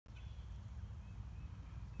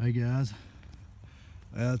Hey guys,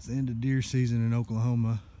 it's the end of deer season in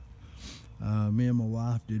Oklahoma. Me and my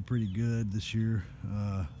wife did pretty good this year.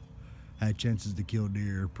 Had chances to kill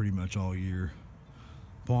deer pretty much all year.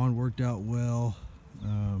 Pond worked out well.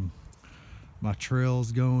 My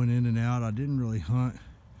trails going in and out. I didn't really hunt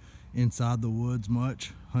inside the woods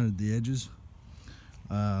much, hunted the edges.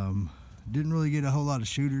 Didn't really get a whole lot of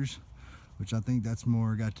shooters, which I think that's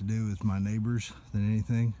more got to do with my neighbors than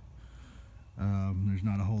anything. There's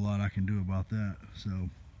not a whole lot I can do about that. So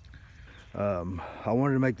I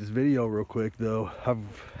wanted to make this video real quick though. I've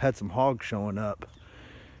had some hogs showing up,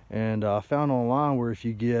 and I found online where if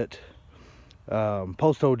you get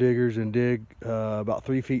post hole diggers and dig about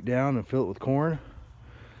 3 feet down and fill it with corn,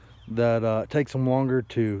 that it takes them longer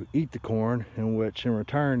to eat the corn, in which in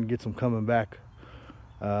return gets them coming back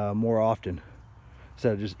more often,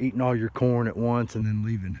 instead of just eating all your corn at once and then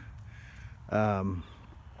leaving.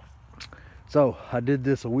 So I did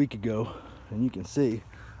this a week ago, and you can see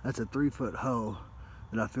that's a 3-foot hole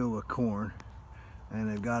that I filled with corn, and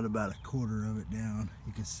they've got about 1/4 of it down.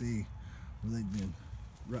 You can see where they've been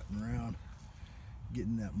rutting around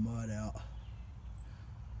getting that mud out.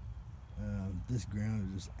 This ground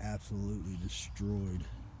is just absolutely destroyed.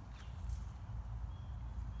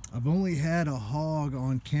 I've only had a hog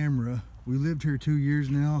on camera. We lived here 2 years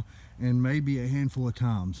now, and maybe a handful of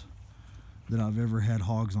times that I've ever had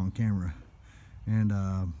hogs on camera. And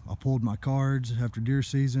I pulled my cards after deer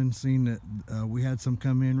season, seen that we had some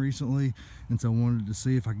come in recently, and so I wanted to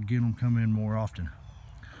see if I could get them come in more often.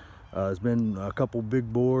 It's been a couple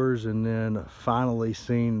big boars, and then finally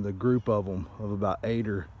seen the group of them of about eight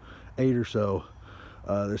or so.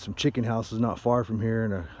 There's some chicken houses not far from here,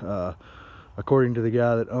 and according to the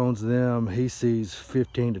guy that owns them, he sees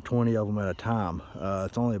 15 to 20 of them at a time.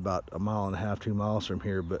 It's only about 1.5 miles, 2 miles from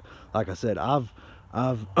here, but like I said, I've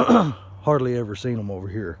hardly ever seen them over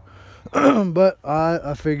here. But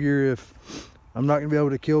I figure if I'm not gonna be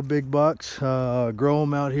able to kill big bucks, grow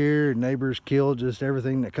them out here, neighbors kill just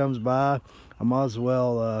everything that comes by, I might as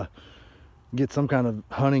well get some kind of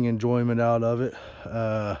hunting enjoyment out of it.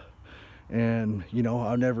 And you know,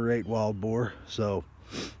 I never ate wild boar, so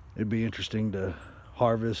it'd be interesting to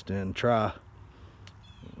harvest and try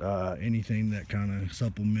anything that kind of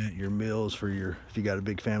supplement your meals for if you got a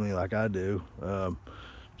big family like I do.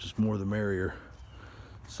 Just more the merrier.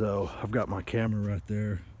 So I've got my camera right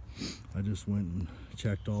there. I just went and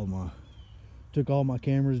took all my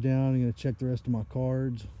cameras down. I'm gonna check the rest of my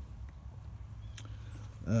cards.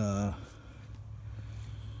 I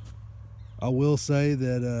will say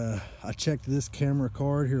that I checked this camera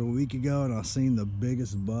card here a week ago, and I seen the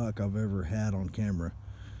biggest buck I've ever had on camera.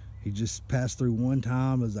 He just passed through one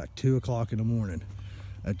time. It was like 2 o'clock in the morning.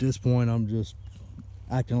 At this point, I'm just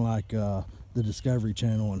acting like the Discovery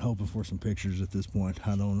Channel and hoping for some pictures at this point.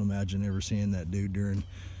 I don't imagine ever seeing that dude during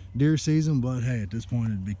deer season, but hey, at this point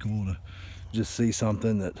it'd be cool to just see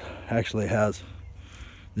something that actually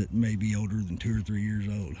that may be older than 2 or 3 years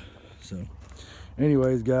old. So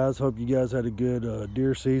anyways guys, hope you guys had a good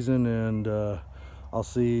deer season, and I'll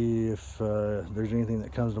see if there's anything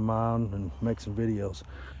that comes to mind and make some videos.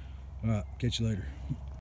 All right, catch you later.